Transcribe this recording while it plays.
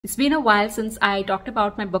It's been a while since I talked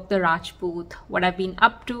about my book, The Rajput, what I've been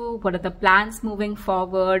up to, what are the plans moving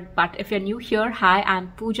forward. But if you're new here, hi,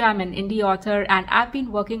 I'm Pooja. I'm an indie author and I've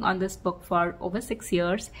been working on this book for over 6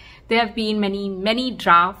 years. There have been many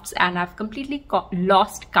drafts and I've completely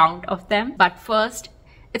lost count of them. But first,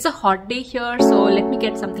 it's a hot day here, so let me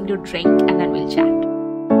get something to drink and then we'll chat.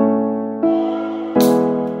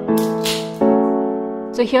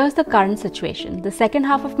 So here's the current situation. The second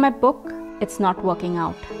half of my book, it's not working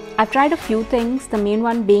out. I've tried a few things, the main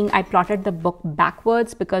one being I plotted the book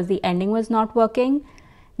backwards because the ending was not working.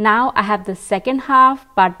 Now I have the second half,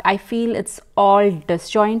 but I feel it's all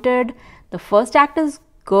disjointed. The first act is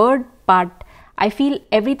good, but I feel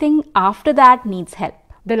everything after that needs help.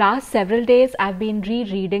 The last several days I've been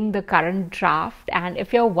rereading the current draft, and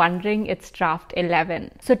if you're wondering, it's draft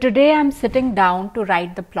 11. So today I'm sitting down to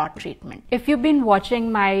write the plot treatment. If you've been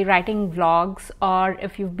watching my writing vlogs or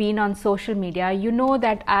if you've been on social media, you know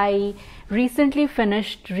that I recently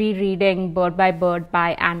finished rereading Bird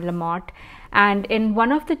by Anne Lamott. And in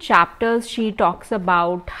one of the chapters, she talks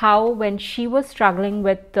about how when she was struggling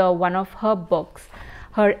with one of her books,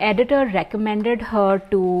 her editor recommended her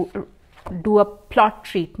to do a plot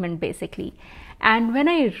treatment basically. And when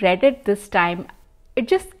I read it this time, it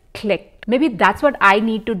just clicked. Maybe that's what I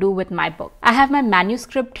need to do with my book. I have my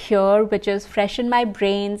manuscript here, which is fresh in my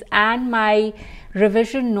brains, and my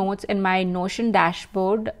revision notes in my Notion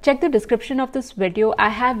dashboard. Check the description of this video. I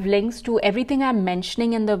have links to everything I'm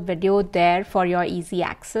mentioning in the video there for your easy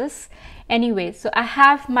access. Anyway, so I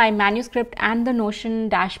have my manuscript and the Notion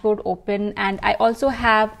dashboard open, and I also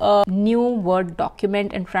have a new Word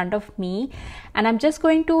document in front of me, and I'm just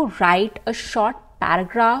going to write a short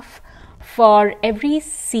paragraph for every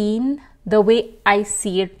scene the way I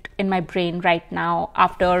see it in my brain right now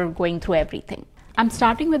after going through everything. I'm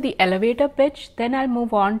starting with the elevator pitch, then I'll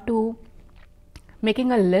move on to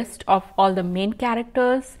making a list of all the main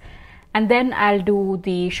characters, and then I'll do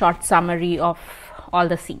the short summary of all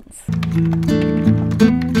the scenes.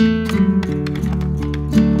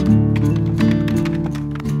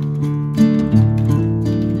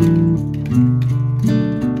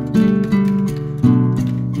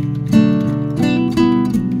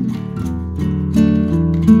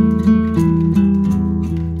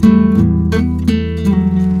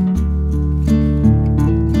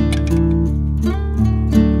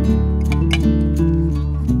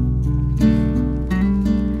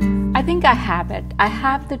 I think I have it. I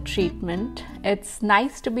have the treatment. It's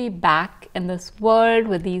nice to be back in this world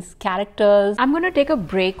with these characters. I'm going to take a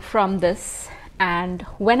break from this, and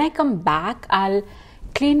when I come back, I'll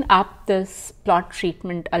clean up this plot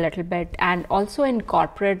treatment a little bit and also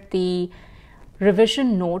incorporate the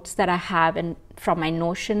revision notes that I have from my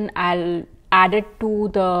Notion. I'll add it to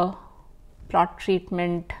the plot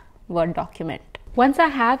treatment Word document. Once I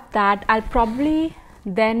have that, I'll probably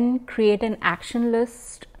then create an action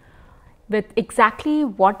list with exactly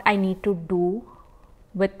what I need to do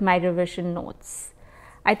with my revision notes.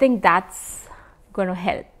 I think that's going to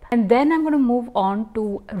help. And then I'm going to move on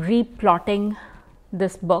to replotting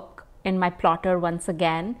this book in my Plottr once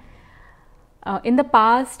again. In the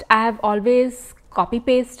past, I have always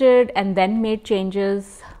copy-pasted and then made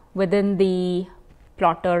changes within the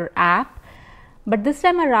Plottr app. But this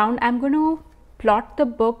time around, I'm going to plot the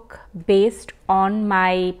book based on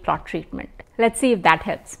my plot treatment. Let's see if that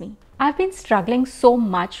helps me. I've been struggling so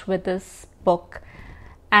much with this book,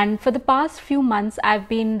 and for the past few months I've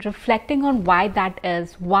been reflecting on why that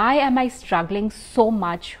is. Why am I struggling so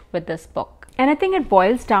much with this book? And I think it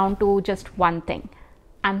boils down to just one thing.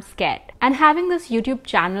 I'm scared. And having this YouTube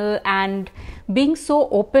channel and being so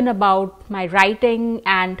open about my writing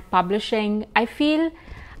and publishing, I feel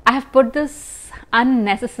I have put this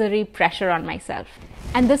unnecessary pressure on myself.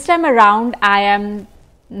 And this time around, I am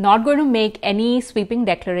not going to make any sweeping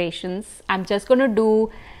declarations. I'm just going to do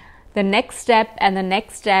the next step and the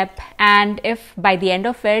next step, and if by the end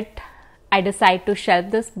of it I decide to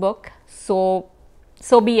shelve this book, so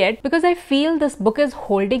be it, because I feel this book is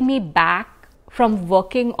holding me back from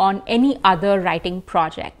working on any other writing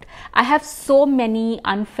project. I have so many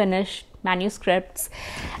unfinished manuscripts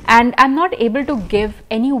and I'm not able to give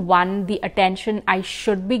anyone the attention I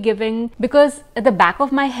should be giving, because at the back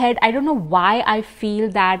of my head, I don't know why I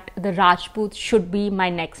feel that The Rajput should be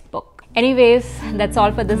my next book. Anyways, that's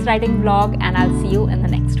all for this writing vlog, and I'll see you in the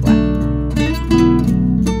next one.